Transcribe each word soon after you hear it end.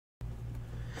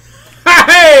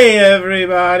Hey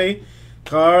everybody,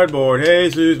 Cardboard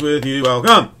Jesus with you.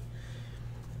 Welcome.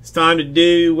 It's time to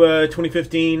do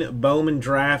 2015 Bowman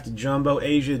Draft Jumbo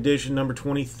Asia Edition number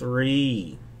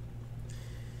 23,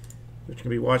 which you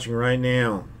can be watching right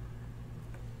now.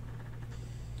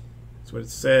 That's what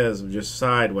it says, just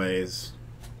sideways.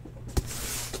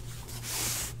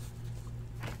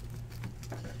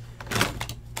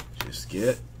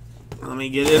 Let me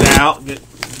get it out, get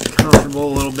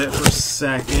comfortable a little bit for a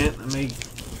second. Let me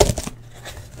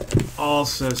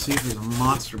also see if there's a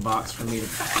monster box for me to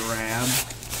grab.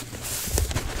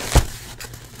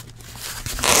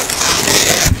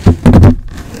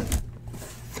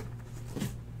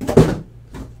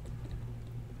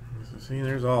 See,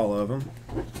 there's all of them.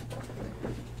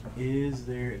 Is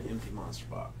there an empty monster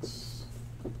box?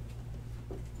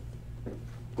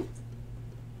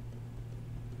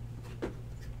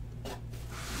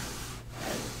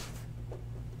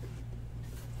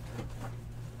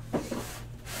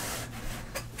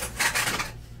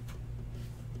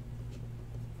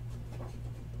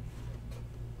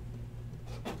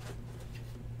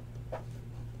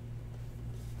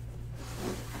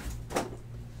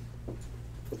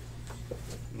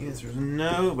 The answer is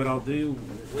no, but I'll do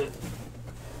with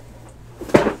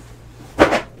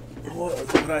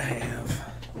what I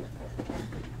have.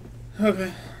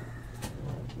 Okay.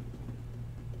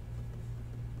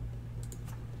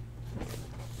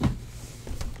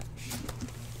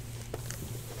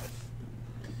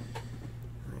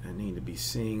 I need to be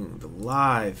seeing the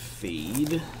live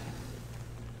feed.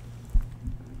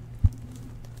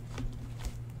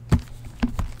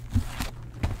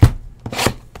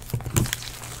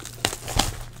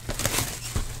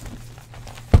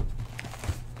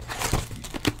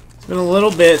 It's been a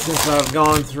little bit since I've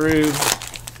gone through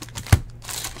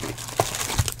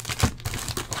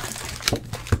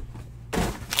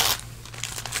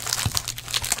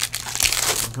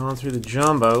the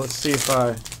jumbo. Let's see if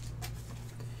I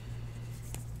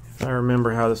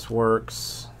remember how this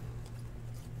works.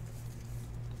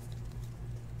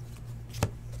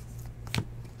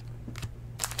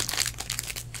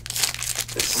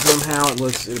 Somehow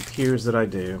it appears that I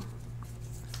do.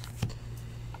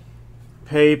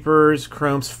 Papers,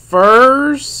 Chrome's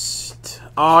first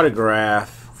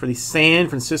autograph for the San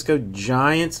Francisco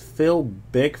Giants, Phil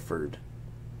Bickford.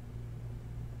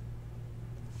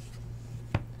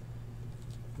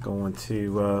 Going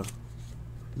to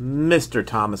Mr.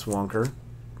 Thomas Wonker.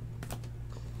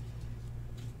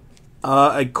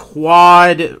 A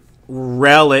quad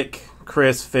relic,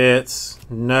 Chris Fitz.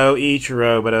 No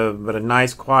Ichiro, but a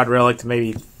nice quad relic to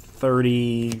maybe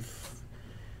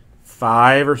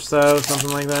 35 or so, something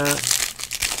like that.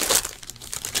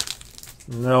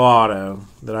 No auto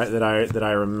that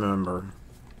I remember.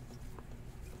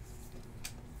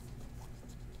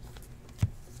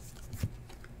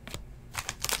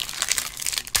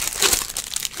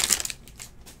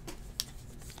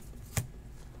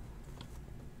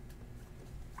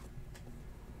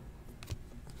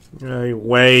 A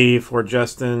wave for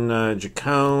Justin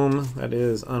Jacome. That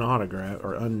is unautographed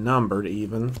or unnumbered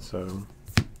even, so deal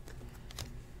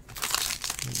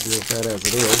with that as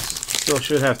it is. Still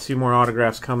should have two more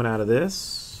autographs coming out of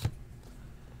this.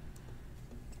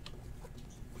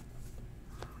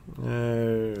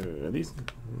 These,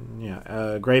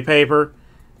 yeah, gray paper.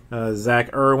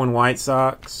 Zach Irwin, White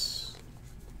Sox.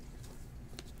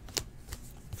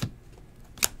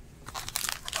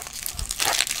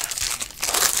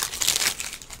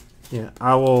 Yeah,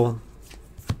 I will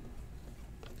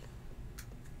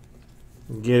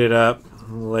get it up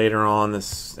later on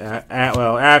this.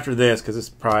 Well, after this, because this is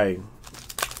probably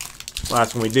the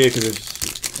last one we do. Because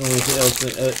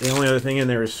the only other thing in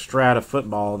there is Strata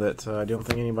Football that I don't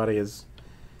think anybody is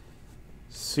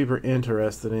super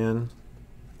interested in.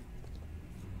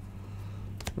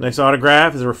 Next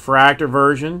autograph is a refractor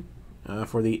version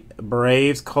for the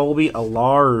Braves, Colby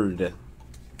Allard.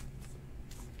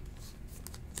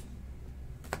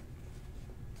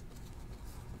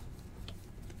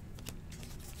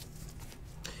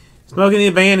 Smoking the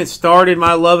Bandit started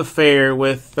my love affair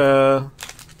with that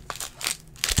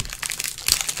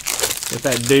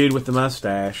dude with the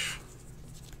mustache.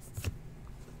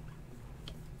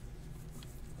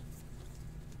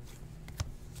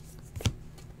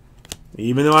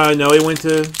 Even though I know he went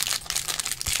to...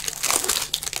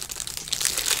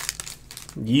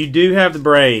 You do have the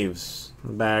Braves,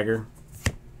 bagger.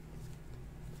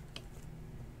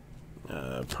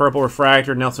 Purple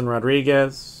refractor, Nelson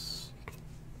Rodriguez.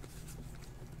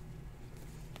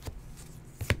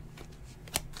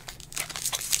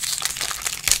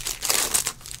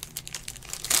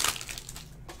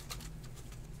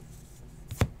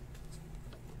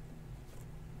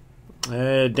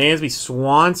 Dansby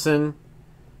Swanson.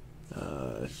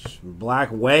 Black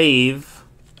Wave.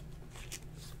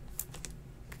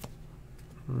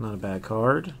 Not a bad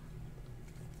card.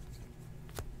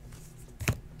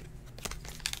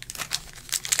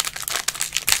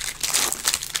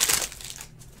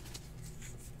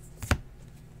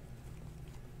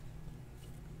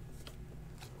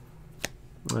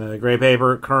 Gray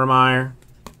paper, Kermeyer.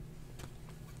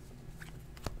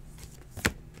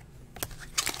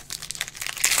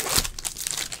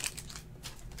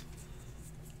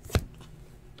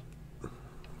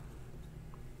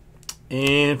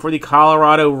 And for the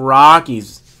Colorado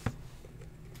Rockies,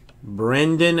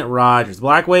 Brendan Rodgers.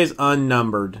 Black Wave is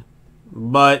unnumbered,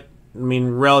 but I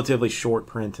mean relatively short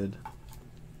printed.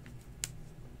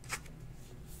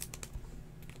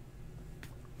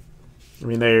 I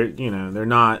mean they're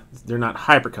not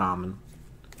hyper common.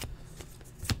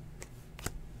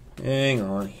 Hang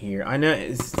on here. I know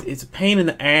it's a pain in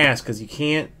the ass because you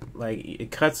can't, like, it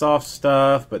cuts off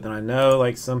stuff, but then I know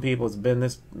like some people it's been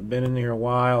in here a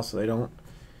while, so they don't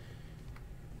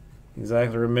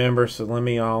exactly remember. So let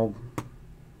me I'll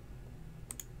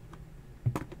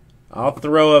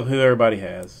throw up who everybody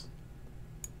has.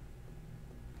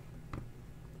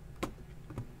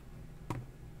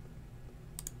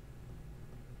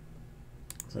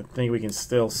 So I think we can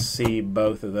still see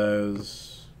both of those.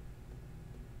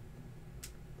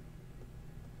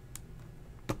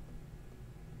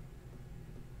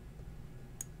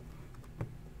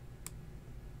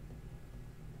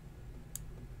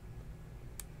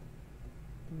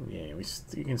 Yeah,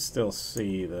 you can still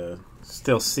see the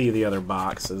other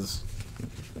boxes.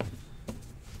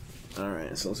 All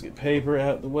right, so let's get paper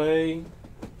out of the way.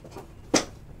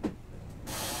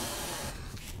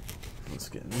 Let's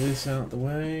get this out of the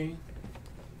way.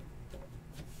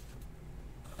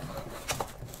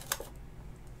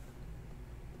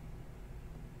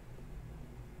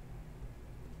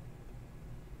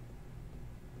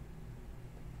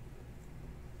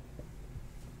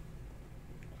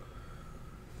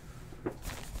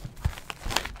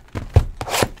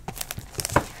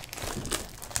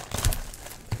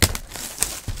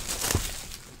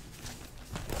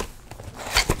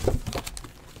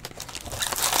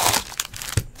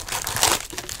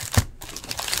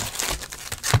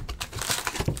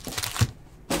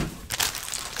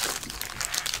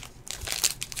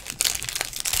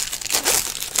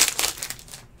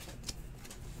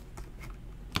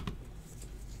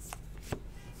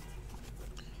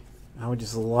 I would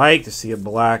just like to see a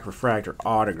black refractor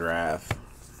autograph.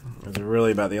 It's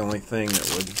really about the only thing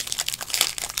that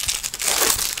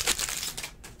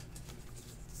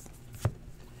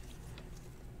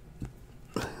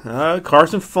would.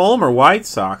 Carson Fulmer, White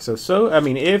Sox. So I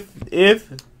mean, if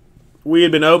we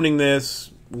had been opening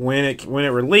this when it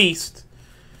released,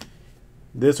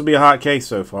 this would be a hot case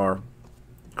so far.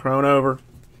 Chrome over,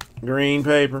 green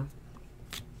paper.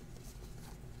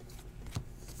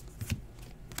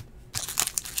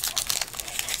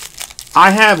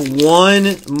 I have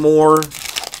one more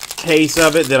case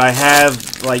of it that I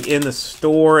have like in the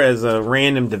store as a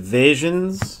random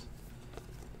divisions,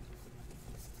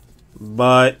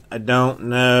 but I don't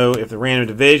know if the random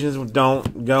divisions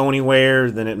don't go anywhere,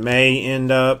 then it may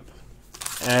end up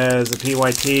as a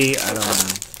PYT. I don't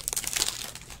know.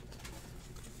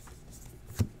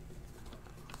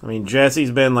 I mean,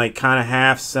 Jesse's been like kind of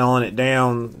half selling it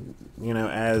down, you know,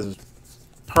 as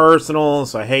personal,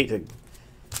 so I hate to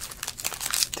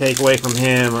take away from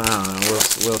him. I don't know.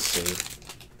 We'll see.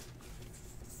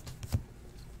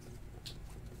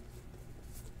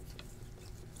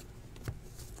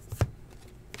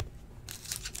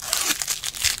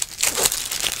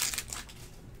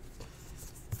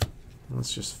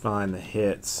 Let's just find the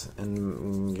hits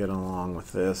and get along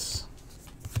with this,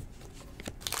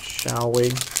 shall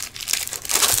we?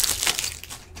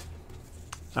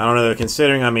 I don't know.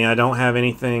 Considering, I mean, I don't have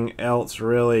anything else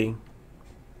really.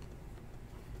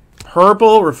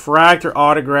 Purple refractor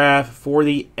autograph for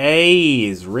the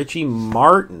A's, Richie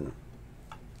Martin.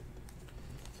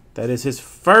 That is his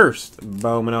first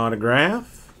Bowman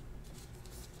autograph.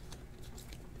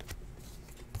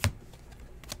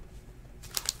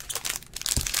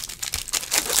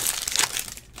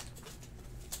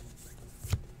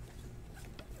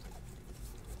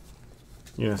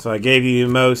 Yeah, so I gave you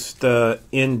the most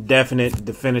indefinite,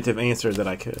 definitive answer that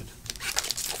I could.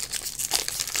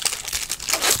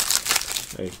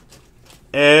 Hey.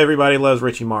 Everybody loves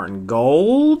Richie Martin.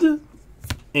 Gold?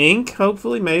 Ink,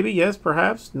 hopefully, maybe, yes,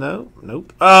 perhaps. No,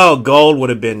 nope. Oh, gold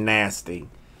would have been nasty.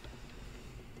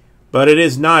 But it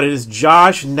is not. It is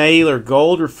Josh Naylor,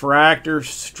 gold refractor,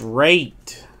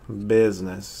 straight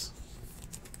business.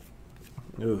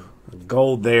 Ooh,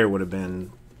 gold there would have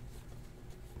been,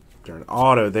 or an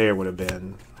auto there would have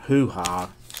been hoo-ha.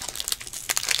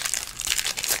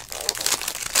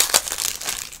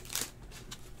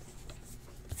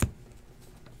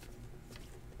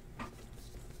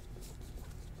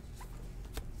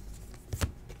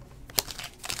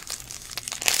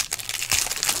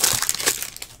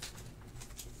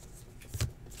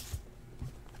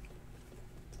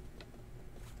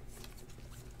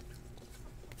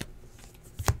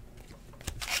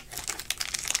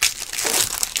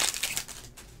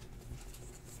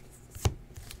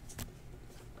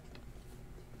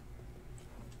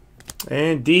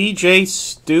 And DJ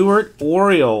Stewart,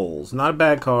 Orioles. Not a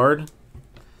bad card.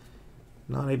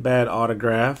 Not a bad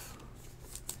autograph.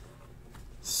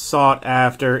 Sought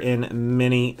after in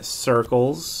many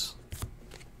circles.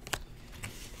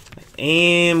 I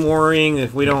am worrying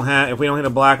if we don't hit a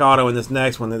black auto in this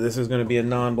next one, that this is going to be a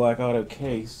non-black auto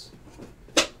case.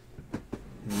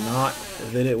 Not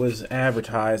that it was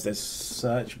advertised as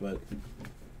such, but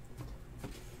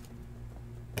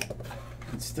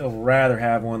I'd still rather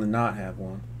have one than not have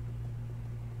one.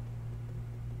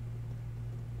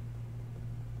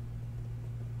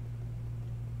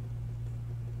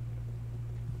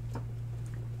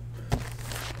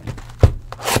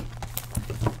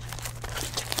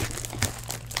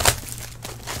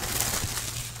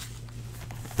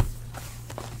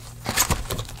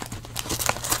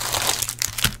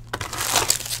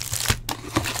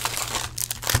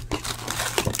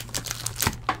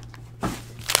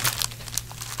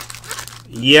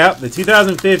 Yep, the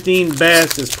 2015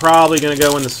 best is probably going to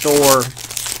go in the store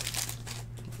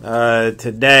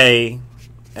today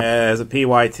as a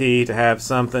PYT to have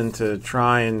something to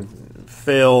try and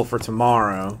fill for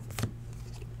tomorrow.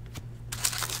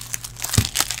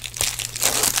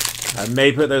 I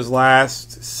may put those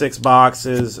last 6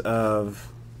 boxes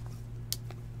of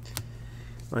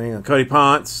Cody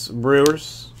Ponce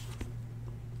Brewers.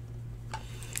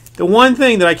 The one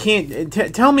thing that I can't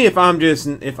tell me if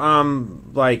I'm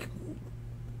like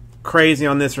crazy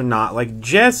on this or not. Like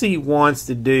Jesse wants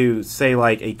to do, say,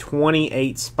 like a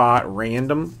 28 spot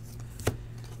random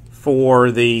for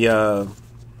the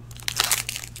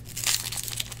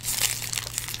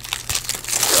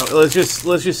let's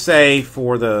just say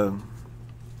for that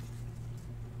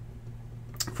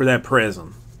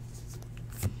Prism,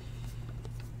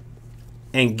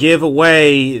 and give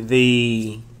away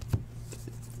the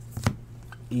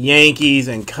Yankees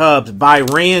and Cubs by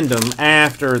random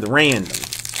after the random.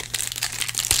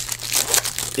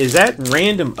 Is that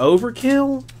random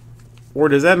overkill? Or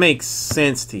does that make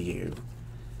sense to you?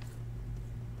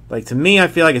 Like, to me, I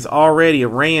feel like it's already a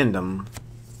random.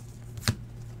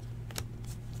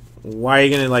 Why are you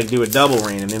going to, like, do a double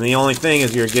random? And the only thing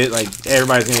is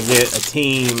everybody's going to get a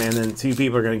team, and then 2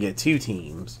 people are going to get 2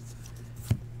 teams.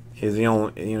 Is the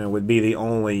only, would be the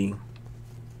only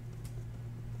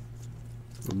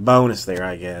bonus there,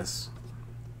 I guess.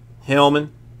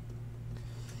 Hillman.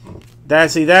 That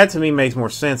to me makes more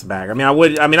sense back.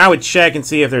 I would check and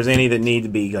see if there's any that need to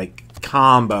be like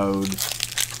comboed.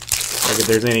 Like if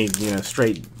there's any,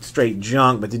 straight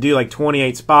junk, but to do like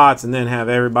 28 spots and then have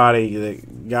everybody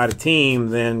that got a team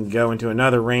then go into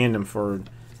another random for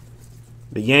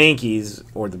the Yankees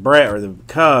or the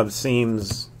Cubs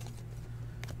seems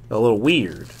a little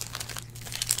weird.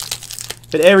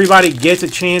 But everybody gets a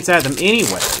chance at them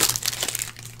anyway.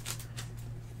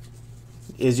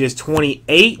 Is just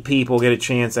 28 people get a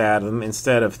chance at them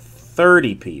instead of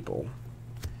 30 people.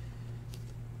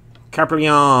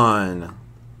 Caprion,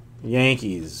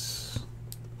 Yankees.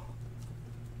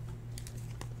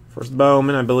 First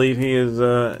Bowman, I believe he is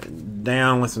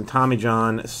down with some Tommy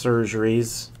John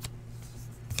surgeries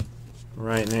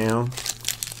right now.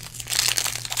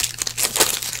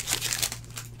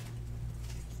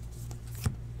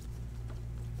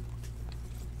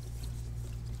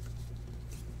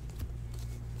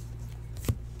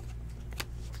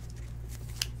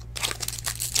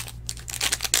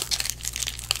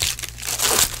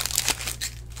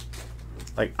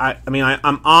 Like I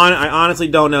honestly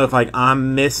don't know if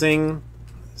I'm missing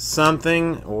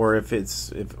something or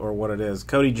or what it is.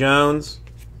 Cody Jones.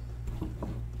 I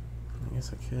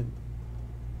guess I could.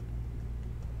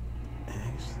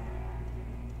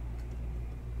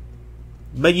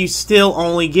 But you still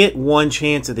only get 1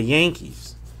 chance at the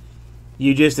Yankees.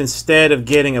 You just, instead of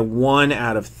getting a 1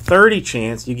 out of 30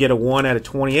 chance, you get a 1 out of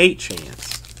 28 chance.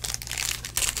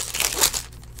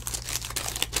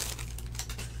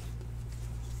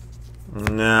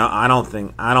 No, I don't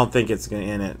think it's going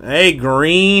to end it. Hey,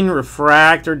 green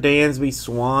refractor, Dansby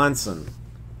Swanson.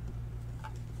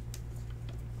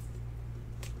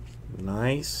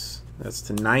 Nice. That's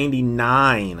to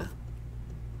 99.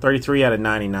 33 out of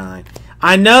 99.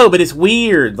 I know, but it's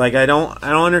weird. Like I don't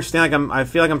understand. Like I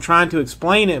feel like I'm trying to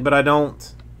explain it, but I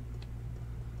don't.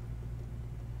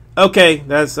 Okay,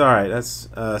 that's all right. That's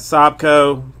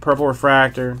Sobco purple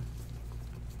refractor.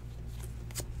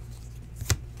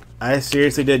 I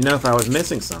seriously didn't know if I was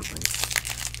missing something.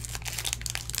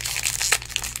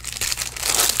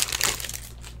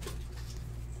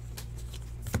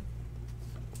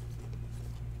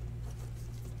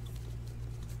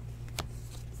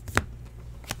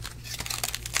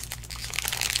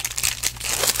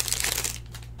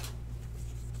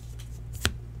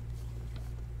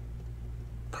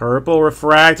 Purple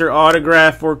refractor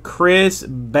autograph for Chris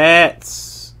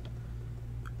Betts.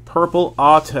 Purple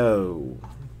auto.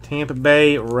 Tampa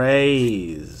Bay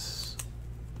Rays.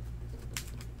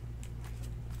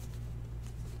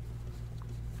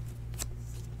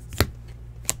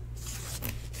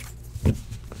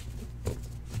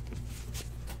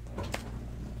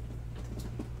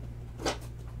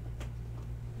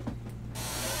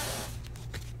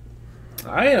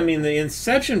 I mean, the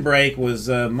Inception break was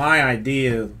my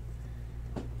idea.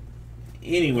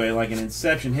 Anyway, like an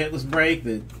Inception hitless break,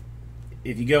 that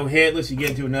if you go hitless, you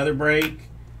get into another break.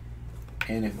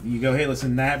 And if you go hitless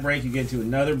in that break, you get into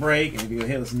another break. And if you go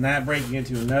hitless in that break, you get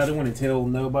into another one until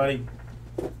nobody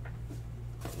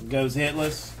goes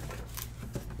hitless.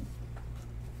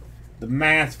 The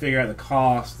math to figure out the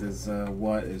cost is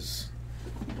what is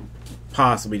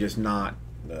possibly just not,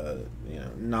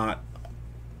 not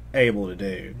able to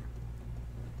do.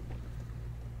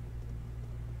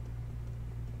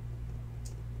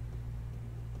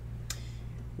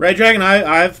 Red Dragon,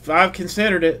 I've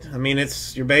considered it. I mean,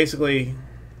 you're basically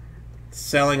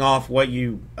selling off what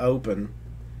you open.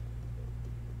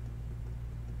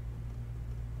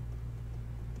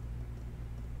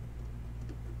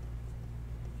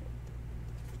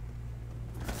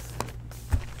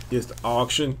 Just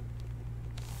auction.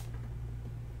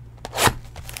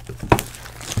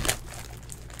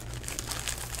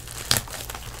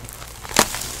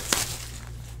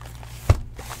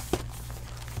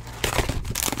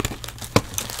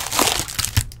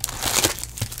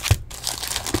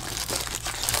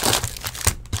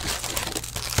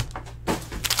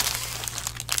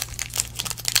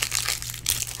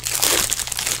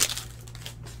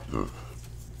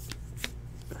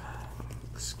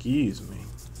 Excuse me.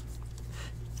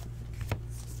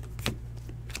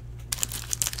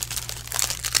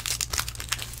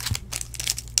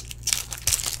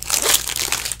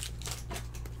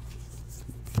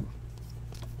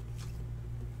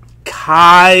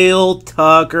 Kyle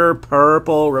Tucker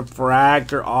purple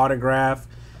refractor autograph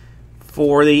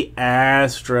for the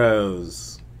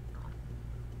Astros.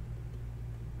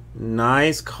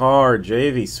 Nice card,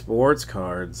 JV Sports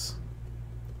Cards.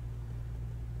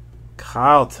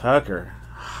 Kyle Tucker,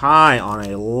 high on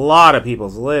a lot of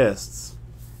people's lists.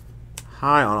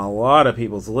 High on a lot of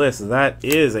people's lists. That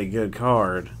is a good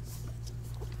card.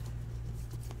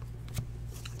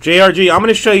 JRG, I'm going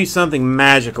to show you something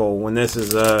magical when this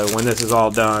is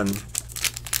all done.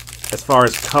 As far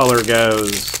as color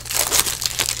goes,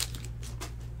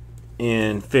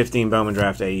 in 15 Bowman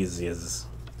Draft A's.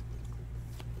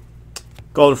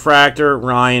 Gold refractor,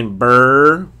 Ryan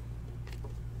Burr.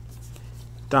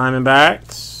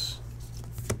 Diamondbacks.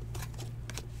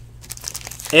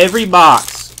 Every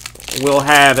box will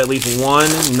have at least one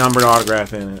numbered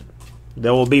autograph in it.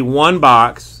 There will be one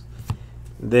box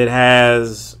that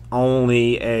has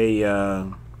only a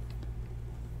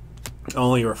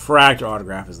refractor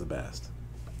autograph is the best.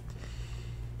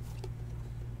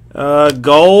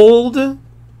 Gold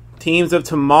teams of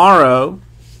tomorrow.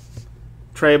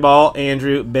 Trey Ball,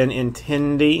 Andrew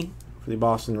Benintendi for the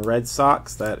Boston Red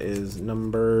Sox. That is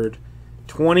numbered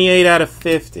 28 out of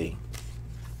 50.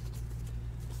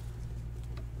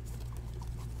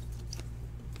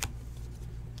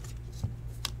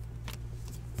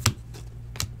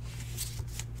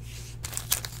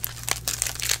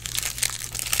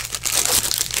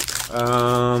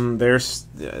 There's,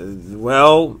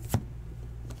 well,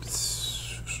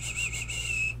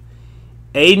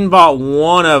 Aiden bought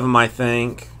one of them, I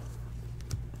think.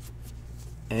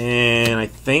 And I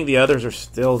think the others are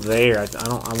still there. I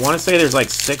want to say there's like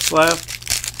 6 left.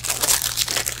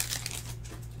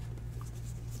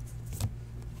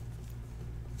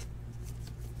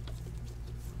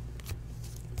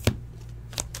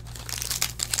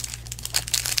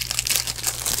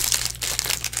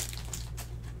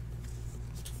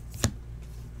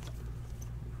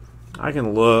 I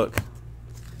can look.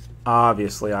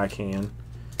 Obviously I can,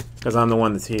 because I'm the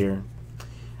one that's here.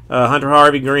 Hunter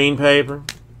Harvey green paper.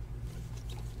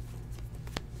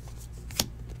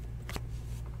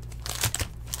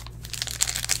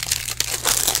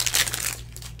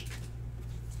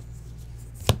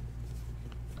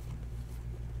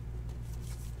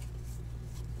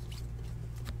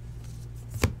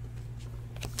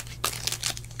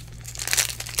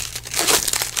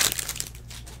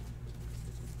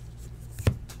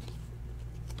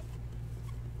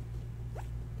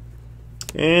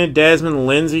 And Desmond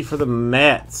Lindsay for the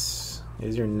Mets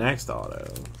is your next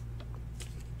auto.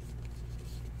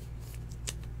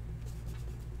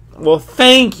 Well,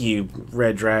 thank you,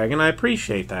 Red Dragon. I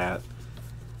appreciate that.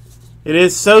 It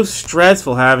is so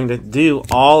stressful having to do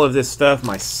all of this stuff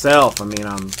myself. I mean,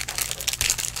 I'm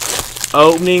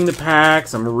opening the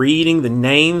packs. I'm reading the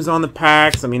names on the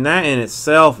packs. I mean, that in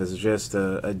itself is just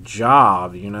a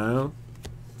job, you know?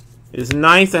 It's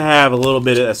nice to have a little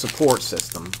bit of a support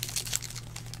system.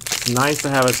 It's nice to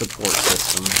have a support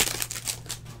system.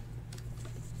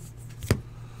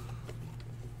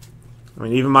 I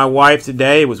mean, even my wife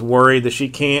today was worried that she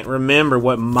can't remember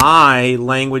what my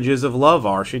languages of love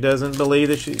are. She doesn't believe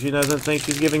that she doesn't think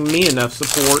she's giving me enough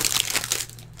support.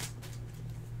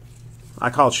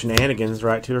 I called shenanigans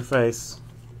right to her face.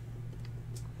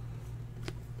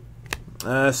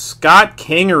 Scott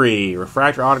Kingery,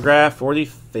 refractor autograph for the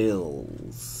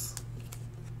Phils.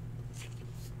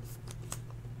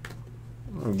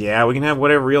 Yeah, we can have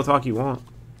whatever real talk you want.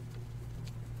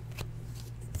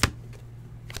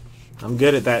 I'm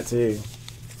good at that too.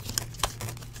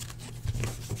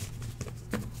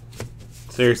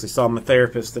 Seriously, saw my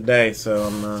therapist today,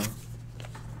 so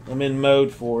I'm in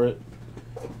mode for it.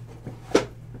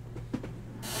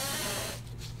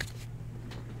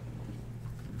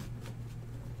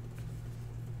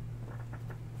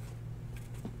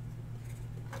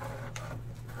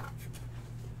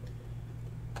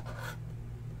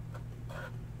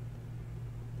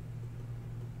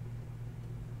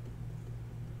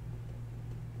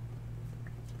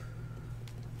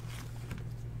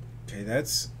 Okay,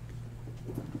 that's...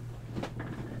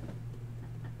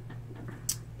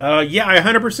 yeah, I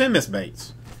 100% miss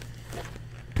Bates.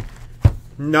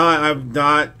 No, I've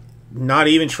not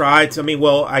even tried to... I mean,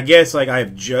 well, I guess, like,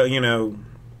 I've,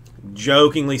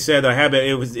 jokingly said that I have, but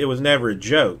it was never a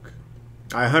joke.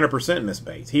 I 100% miss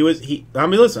Bates. I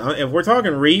mean, listen, if we're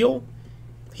talking real,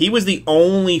 he was the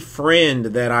only friend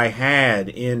that I had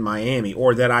in Miami,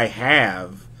 or that I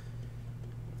have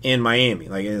in Miami.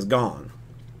 Like, it is gone.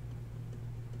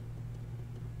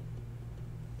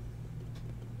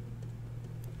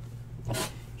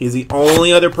 He's the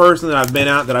only other person that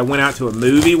I went out to a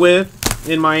movie with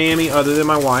in Miami other than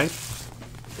my wife.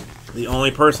 The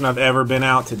only person I've ever been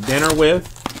out to dinner with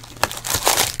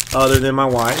other than my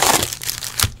wife.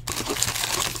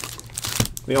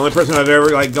 The only person I've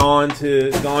ever gone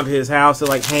to his house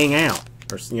to hang out,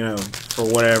 or for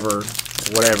whatever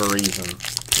reason.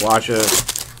 Watch a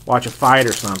fight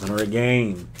or something, or a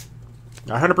game.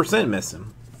 I 100% miss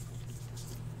him.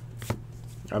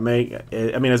 I mean,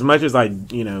 as much as I,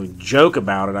 joke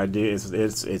about it, I do.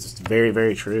 It's very,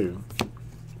 very true.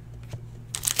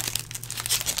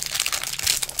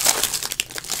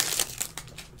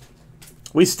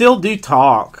 We still do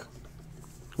talk.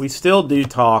 We still do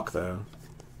talk, though.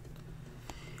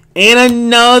 And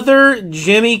another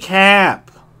Jimmy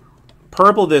Cap,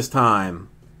 purple this time,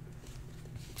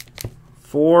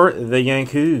 for the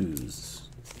Yankees.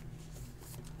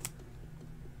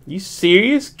 You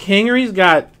serious? Kingery's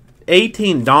got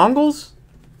 18 dongles?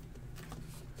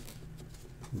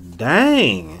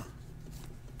 Dang.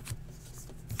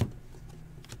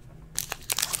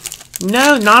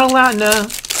 No, not allowed. No.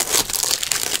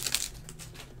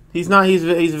 He's not. He's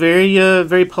very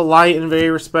very polite and very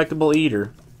respectable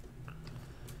eater.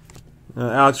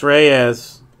 Alex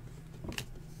Reyes.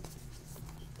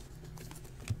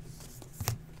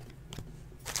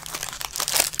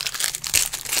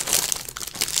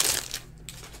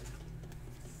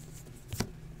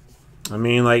 I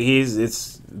mean,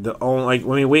 it's the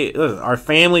only, our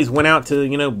families went out to,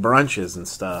 brunches and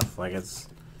stuff. It's,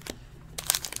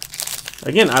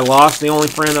 again, I lost the only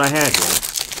friend that I had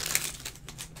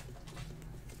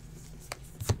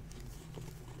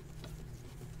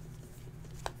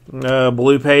here.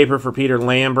 Blue paper for Peter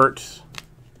Lambert.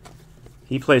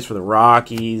 He plays for the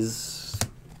Rockies.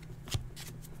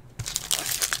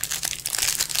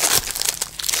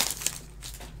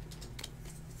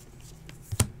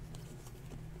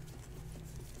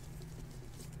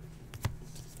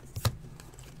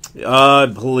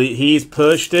 He's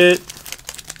pushed it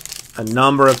a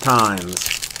number of times.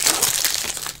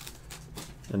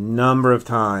 A number of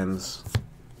times.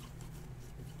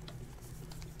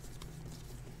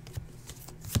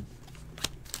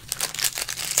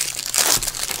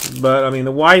 But, I mean,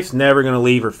 the wife's never going to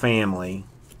leave her family.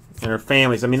 And her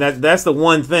family's, I mean, that's the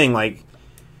one thing,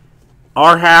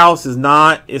 our house is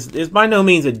not, is by no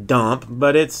means a dump,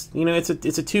 but it's, it's a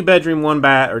 2-bedroom,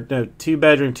 1-bath, or no,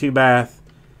 2-bedroom, 2-bath,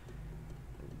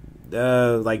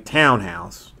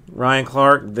 townhouse. Ryan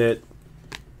Clark, that,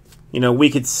 we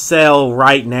could sell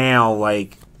right now,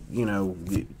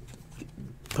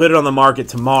 put it on the market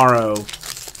tomorrow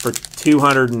for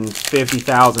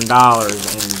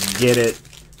 $250,000 and get it,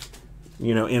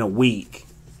 you know, in a week.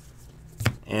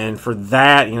 And for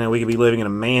that, you know, we could be living in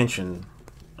a mansion.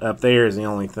 Up there is the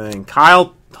only thing.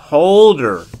 Kyle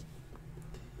Holder.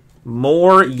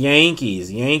 More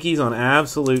Yankees. Yankees on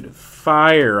absolute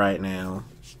fire right now.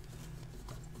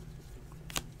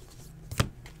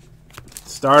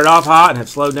 Started off hot and have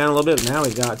slowed down a little bit. Now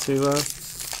we got to...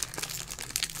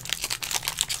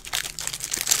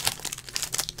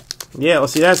 Yeah, well,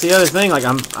 see, that's the other thing. Like,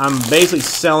 I'm basically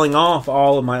selling off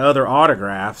all of my other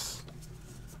autographs,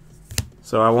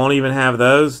 so I won't even have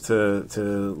those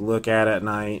to look at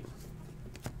night.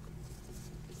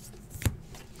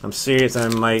 I'm serious.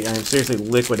 I'm seriously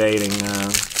liquidating.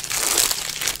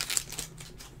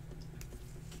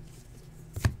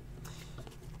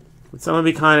 Would someone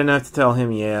be kind enough to tell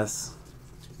him yes?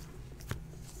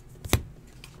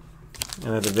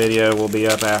 And that the video will be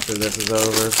up after this is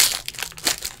over.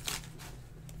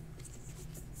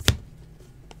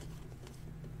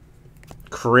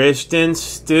 Christian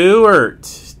Stewart,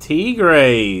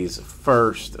 Tigres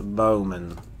first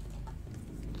Bowman.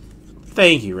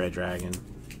 Thank you, Red Dragon.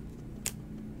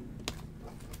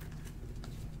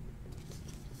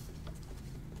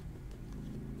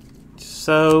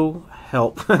 So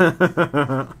help.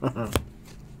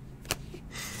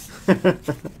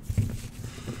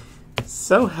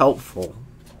 So helpful.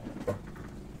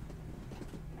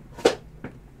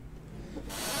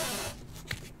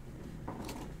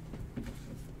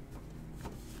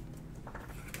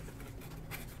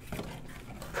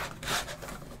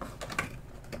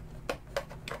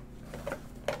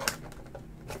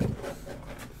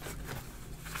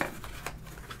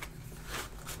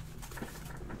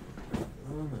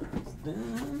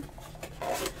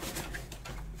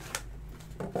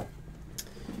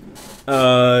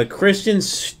 Christian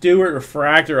Stewart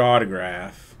refractor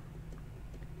autograph.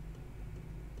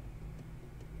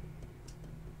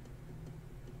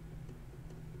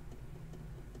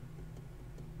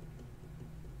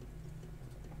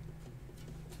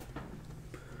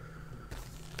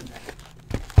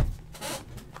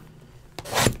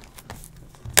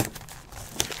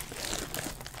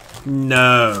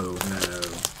 No.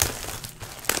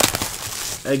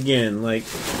 Again, like,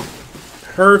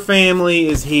 her family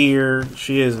is here.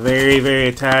 She is very, very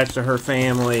attached to her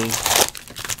family.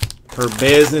 Her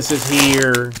business is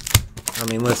here. I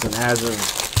mean, listen,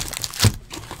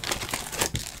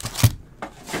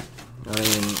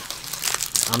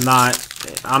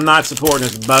 I'm not supporting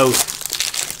us both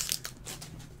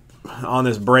on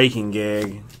this breaking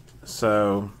gig.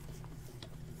 So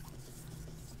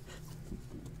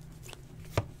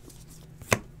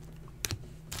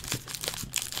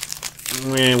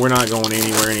we're not going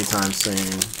anywhere anytime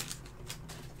soon.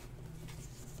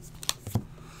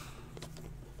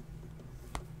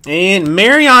 And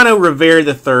Mariano Rivera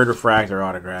III refractor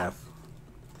autograph.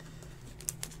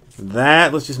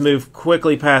 Let's just move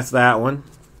quickly past that one.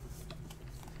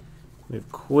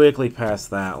 Move quickly past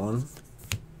that one.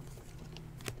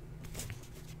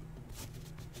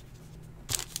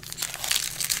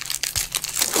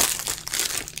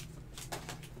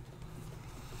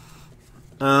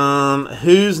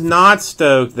 Who's not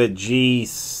stoked that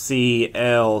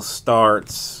GCL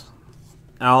starts?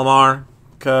 Alomar,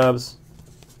 Cubs,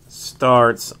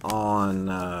 starts on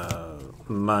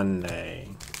Monday.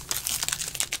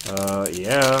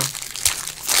 Yeah.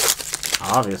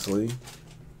 Obviously.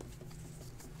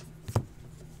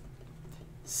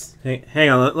 Hang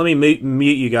on, let me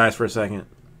mute you guys for a second.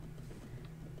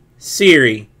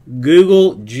 Siri,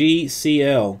 Google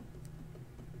GCL.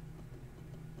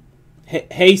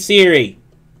 Hey Siri.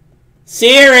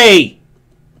 Siri!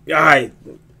 Alright.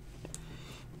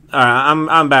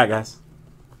 I'm back, guys.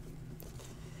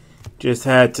 Just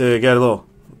had to get a little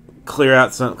clear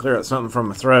out something from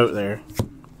my throat there.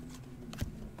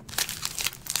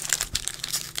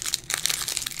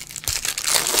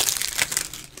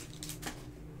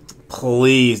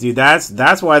 Please, dude,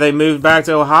 that's why they moved back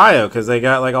to Ohio, because they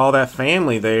got like all that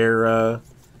family there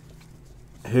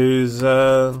who's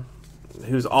all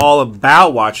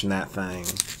about watching that thing.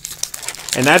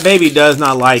 And that baby does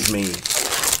not like me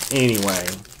anyway.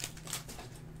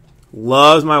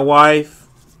 Loves my wife,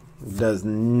 does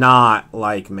not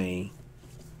like me.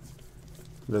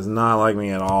 Does not like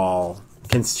me at all.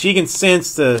 She can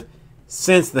sense the hate,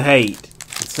 sense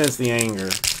the anger.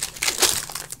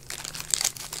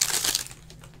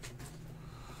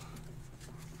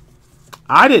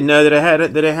 I didn't know that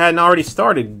it hadn't already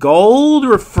started. Gold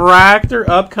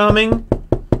refractor upcoming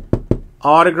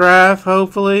autograph,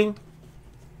 hopefully.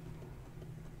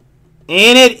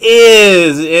 And it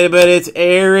is, but it's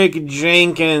Eric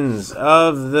Jenkins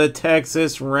of the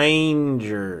Texas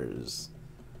Rangers.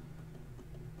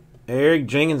 Eric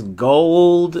Jenkins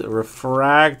gold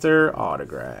refractor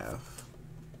autograph.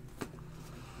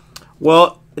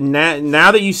 Well,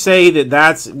 now that you say that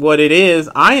that's what it is,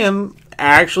 I am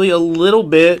actually a little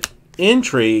bit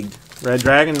intrigued. Red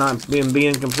Dragon, not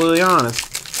being completely honest.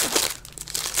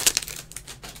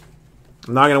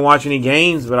 I'm not going to watch any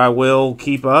games, but I will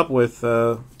keep up with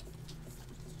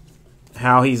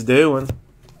how he's doing.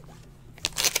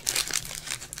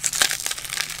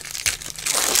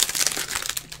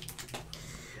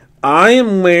 I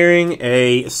am wearing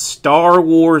a Star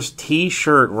Wars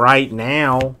t-shirt right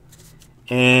now,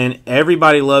 and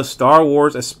everybody loves Star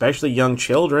Wars, especially young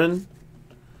children.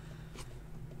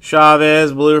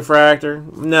 Chavez, blue refractor.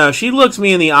 No, she looks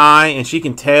me in the eye, and she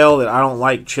can tell that I don't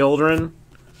like children.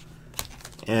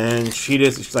 And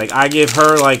she's like, I give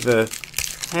her like the,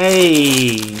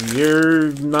 hey,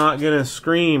 you're not going to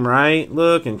scream, right?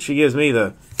 Look, and she gives me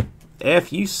the,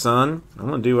 F you, son. I'm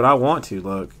going to do what I want to,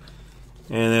 look.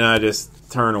 And then I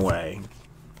just turn away.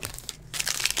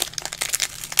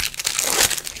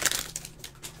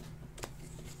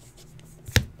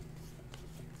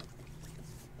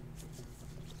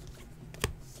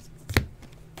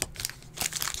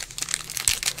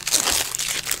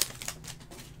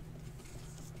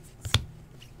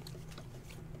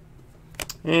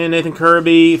 And Nathan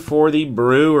Kirby for the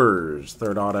Brewers.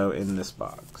 Third auto in this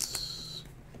box.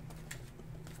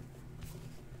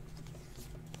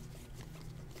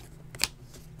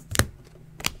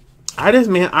 I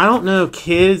don't know,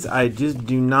 kids. I just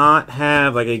do not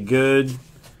have like a good.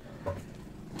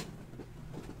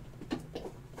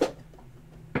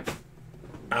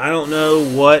 I don't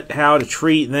know how to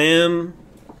treat them.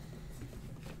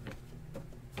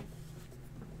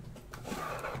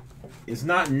 It's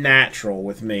not natural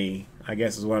with me, I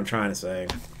guess is what I'm trying to say.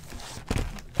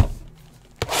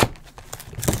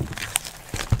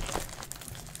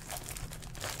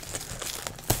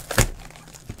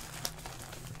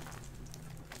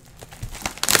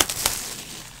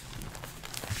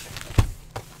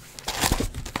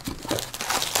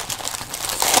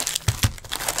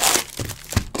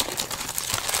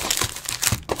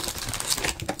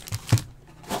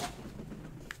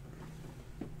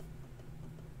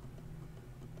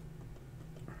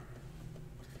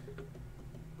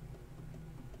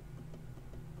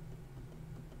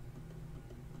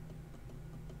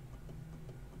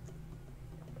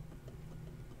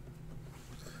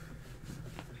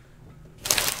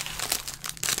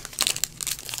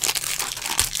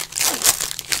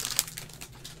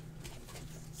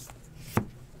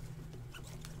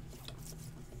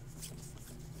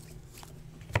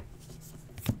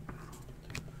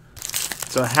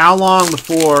 So how long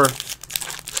before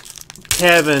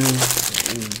Kevin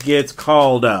gets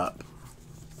called up?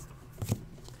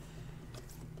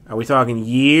 Are we talking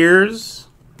years?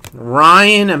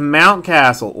 Ryan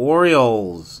Mountcastle,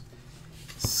 Orioles.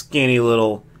 Skinny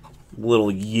little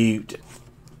ute.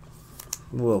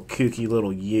 Little kooky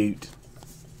little ute.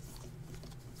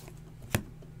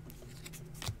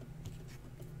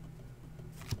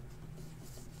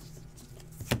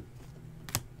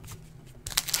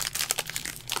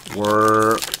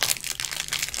 Work.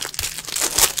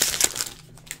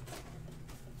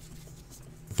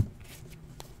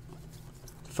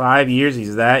 Five years,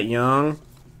 he's that young.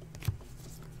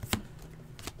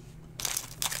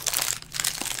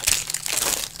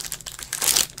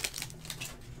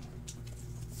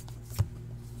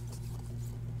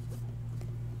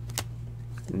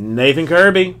 Nathan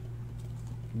Kirby.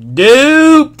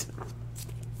 Duped.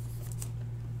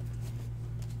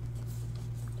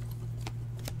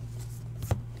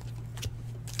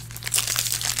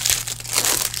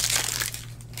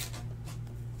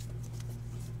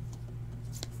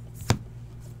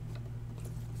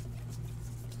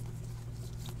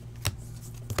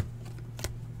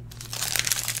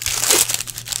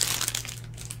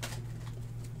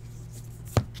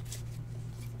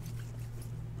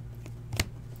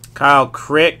 Kyle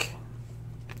Crick,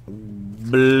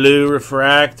 blue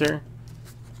refractor.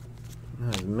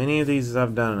 As many of these as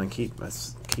I've done, I keep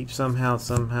somehow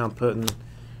putting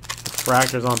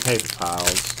refractors on paper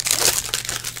piles.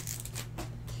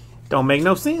 Don't make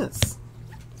no sense.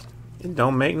 It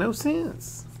don't make no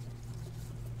sense.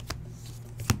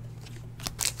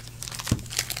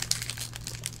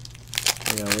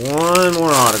 I got one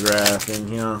more autograph in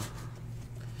here.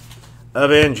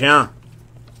 Up in here.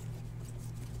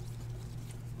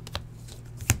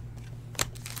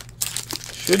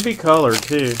 Should be colored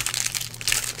too.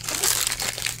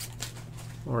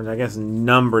 Or I guess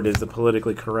numbered is the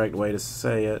politically correct way to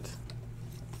say it.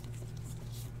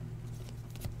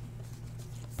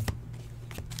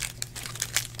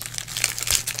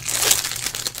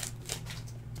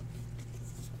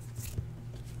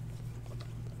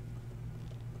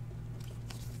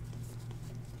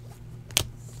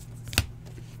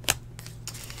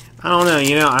 I don't know,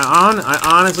 you know, I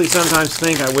honestly sometimes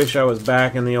think I wish I was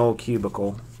back in the old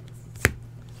cubicle.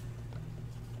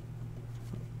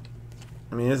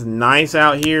 I mean, it's nice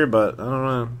out here, but I don't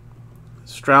know.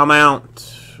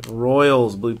 Straumount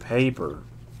Royals blue paper.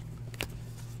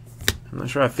 I'm not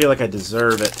sure I feel like I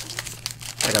deserve it.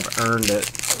 Like I've earned it.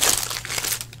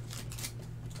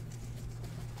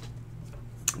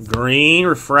 Green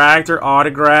refractor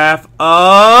autograph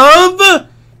of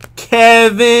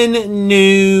Kevin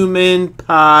Newman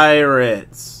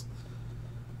Pirates.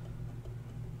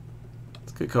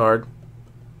 It's a good card.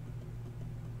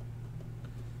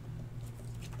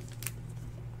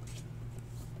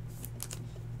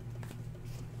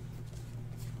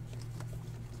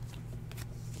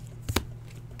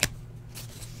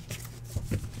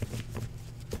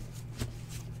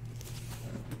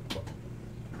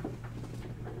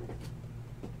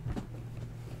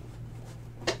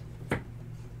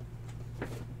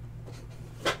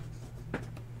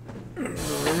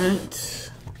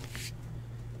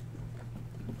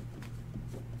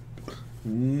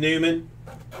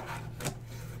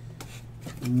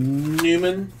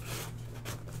 Newman.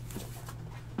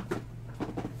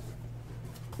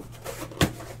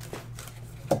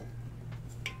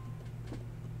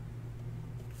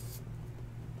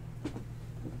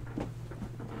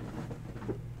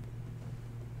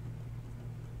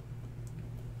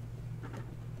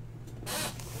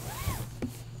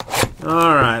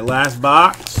 All right, last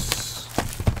box.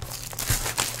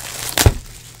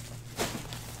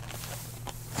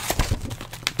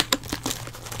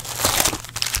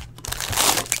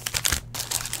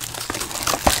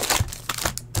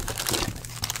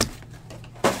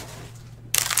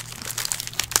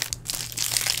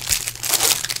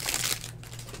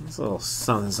 It's a little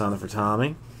something for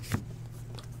Tommy.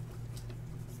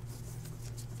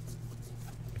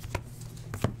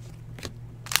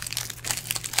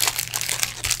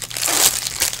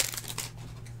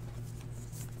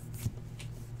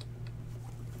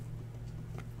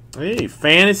 Hey,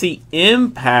 Fantasy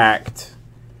Impact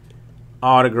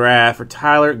autograph for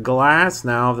Tyler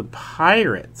Glasnow of the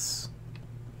Pirates.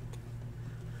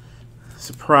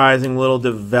 Surprising little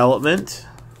development.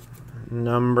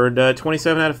 Numbered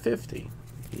 27 out of 50,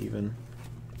 even.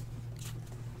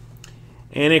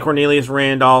 And a Cornelius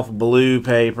Randolph blue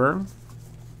paper.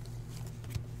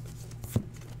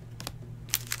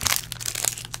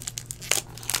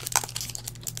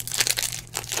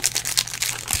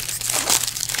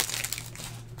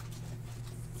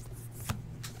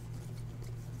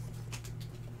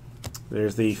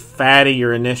 There's the Fatty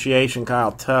Your Initiation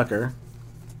Kyle Tucker.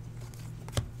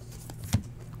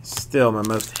 Still my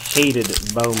most hated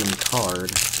Bowman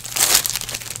card.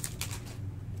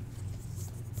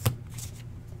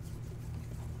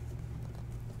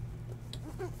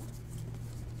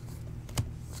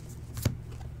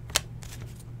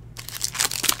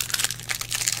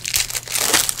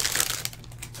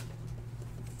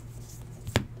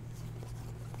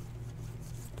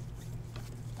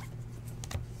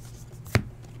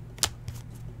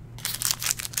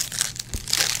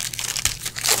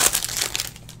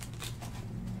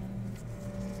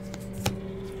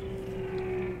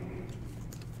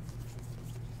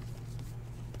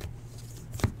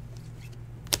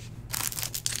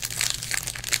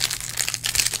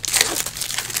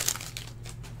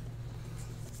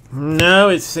 No,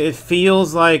 it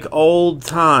feels like old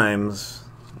times.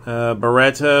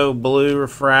 Barreto blue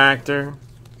refractor.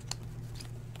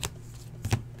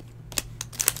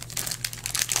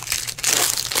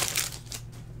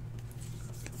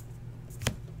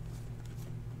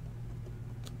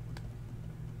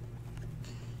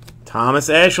 Thomas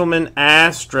Eshelman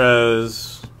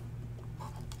Astros.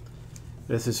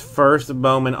 This is first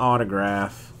Bowman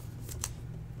autograph.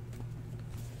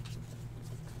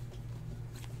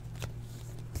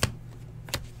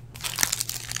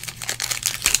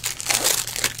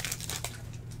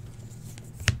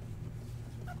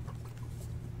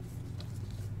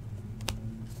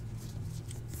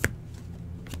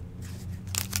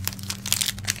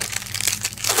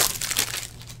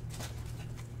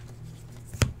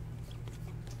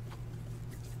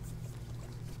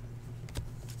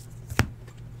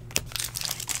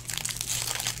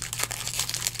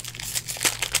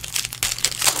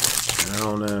 I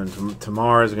don't know.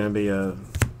 Tomorrow's going to be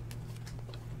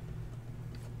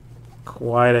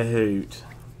quite a hoot.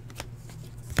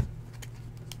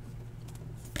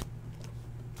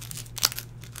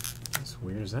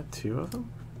 is that 2 of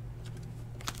them?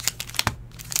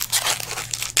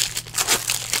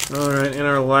 Alright, and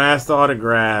our last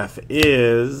autograph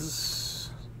is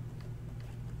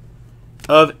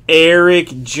of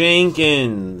Eric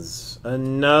Jenkins.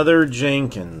 Another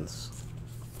Jenkins.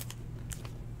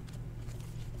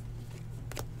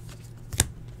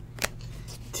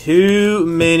 Too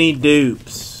many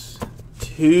dupes.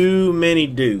 Too many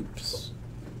dupes.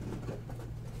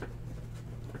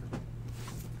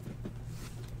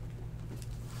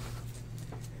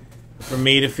 For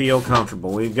me to feel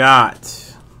comfortable. We've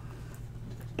got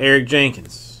Eric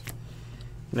Jenkins,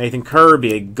 Nathan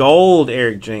Kirby, a gold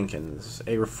Eric Jenkins,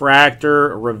 a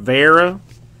refractor Rivera,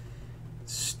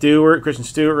 Christian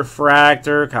Stewart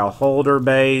refractor, Kyle Holder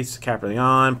base,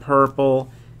 Caprileon purple,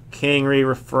 Kingery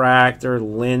refractor,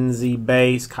 Lindsey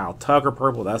base, Kyle Tucker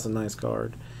purple, that's a nice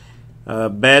card.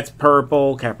 Betts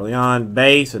purple, Caprileon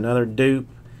base, another dupe,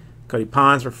 Cody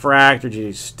Ponce refractor,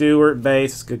 J.J. Stewart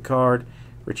base, good card.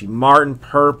 Richie Martin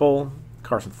purple,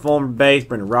 Carson Fulmer base,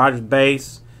 Brendan Rodgers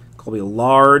base, Colby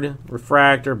Lard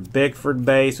refractor, Bickford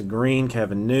base, a green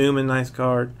Kevin Newman, nice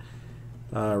card.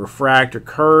 Refractor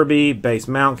Kirby, base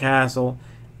Mountcastle,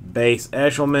 base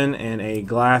Eshelman, and a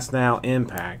Glasnow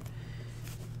Impact.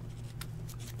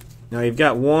 Now you've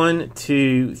got 1,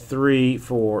 2, 3,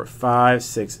 4, 5,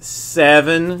 6,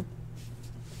 7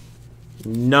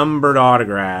 numbered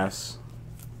autographs.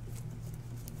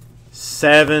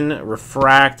 7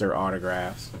 refractor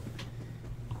autographs.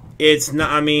 It's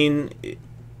not, I mean,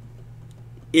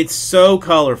 it's so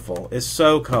colorful. It's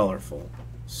so colorful.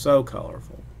 So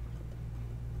colorful.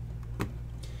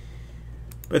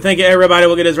 But thank you, everybody.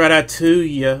 We'll get this right out to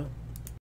you.